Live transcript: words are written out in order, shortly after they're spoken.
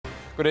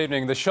Good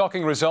evening. The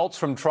shocking results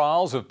from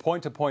trials of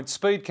point-to-point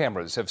speed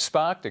cameras have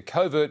sparked a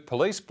covert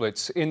police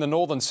blitz in the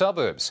northern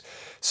suburbs.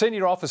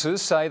 Senior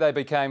officers say they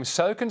became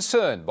so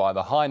concerned by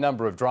the high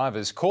number of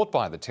drivers caught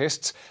by the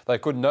tests, they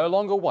could no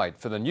longer wait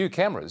for the new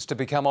cameras to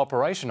become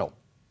operational.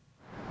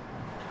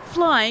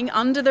 Flying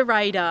under the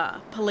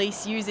radar,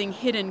 police using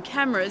hidden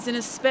cameras in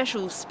a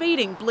special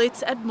speeding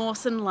blitz at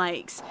Mawson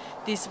Lakes.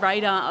 This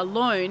radar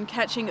alone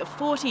catching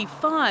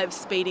 45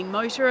 speeding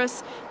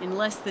motorists in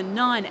less than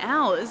 9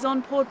 hours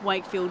on Port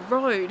Wakefield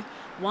Road,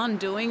 one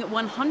doing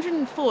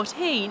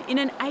 114 in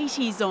an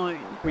 80 zone.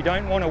 We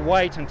don't want to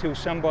wait until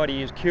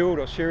somebody is killed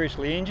or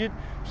seriously injured,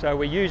 so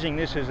we're using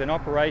this as an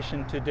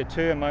operation to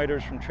deter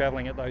motorists from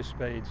travelling at those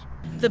speeds.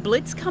 The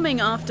blitz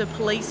coming after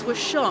police were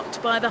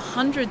shocked by the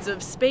hundreds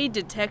of speed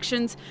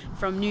detections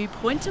from new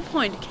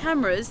point-to-point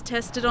cameras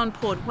tested on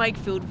Port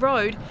Wakefield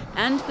Road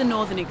and the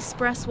Northern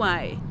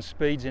Expressway.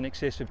 Speeds in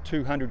excess of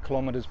 200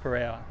 kilometres per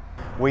hour.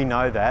 We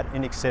know that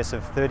in excess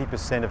of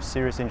 30% of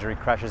serious injury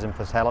crashes and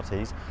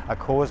fatalities are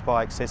caused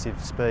by excessive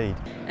speed.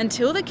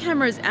 Until the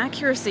camera's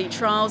accuracy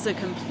trials are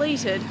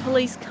completed,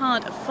 police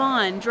can't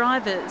fine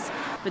drivers.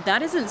 But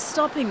that isn't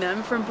stopping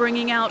them from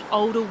bringing out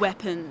older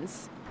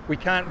weapons. We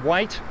can't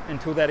wait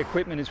until that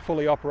equipment is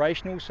fully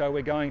operational, so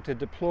we're going to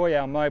deploy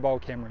our mobile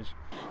cameras.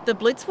 The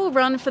blitz will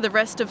run for the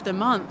rest of the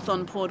month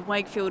on Port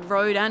Wakefield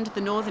Road and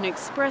the Northern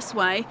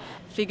Expressway.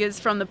 Figures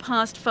from the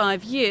past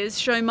 5 years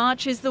show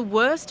March is the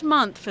worst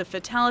month for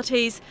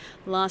fatalities.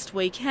 Last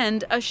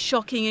weekend, a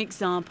shocking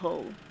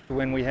example.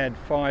 When we had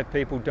 5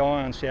 people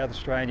die on South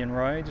Australian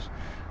roads,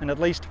 and at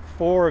least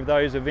 4 of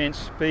those events,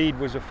 speed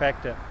was a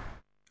factor.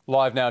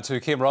 Live now to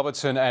Kim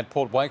Robertson at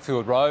Port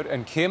Wakefield Road.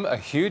 And Kim, a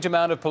huge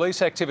amount of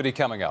police activity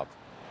coming up.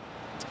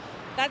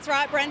 That's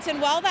right,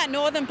 Brenton. While that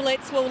Northern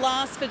Blitz will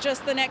last for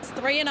just the next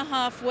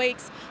 3.5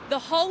 weeks, the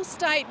whole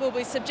state will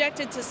be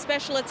subjected to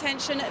special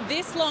attention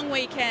this long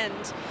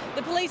weekend.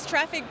 The police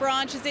traffic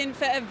branch is in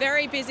for a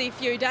very busy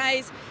few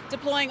days,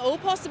 deploying all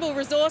possible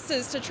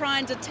resources to try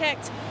and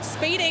detect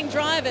speeding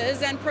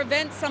drivers and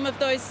prevent some of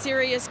those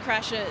serious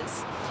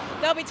crashes.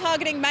 They'll be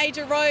targeting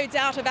major roads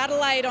out of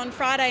Adelaide on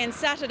Friday and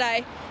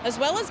Saturday, as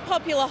well as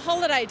popular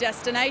holiday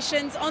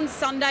destinations on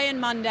Sunday and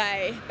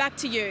Monday. Back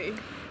to you.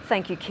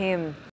 Thank you, Kim.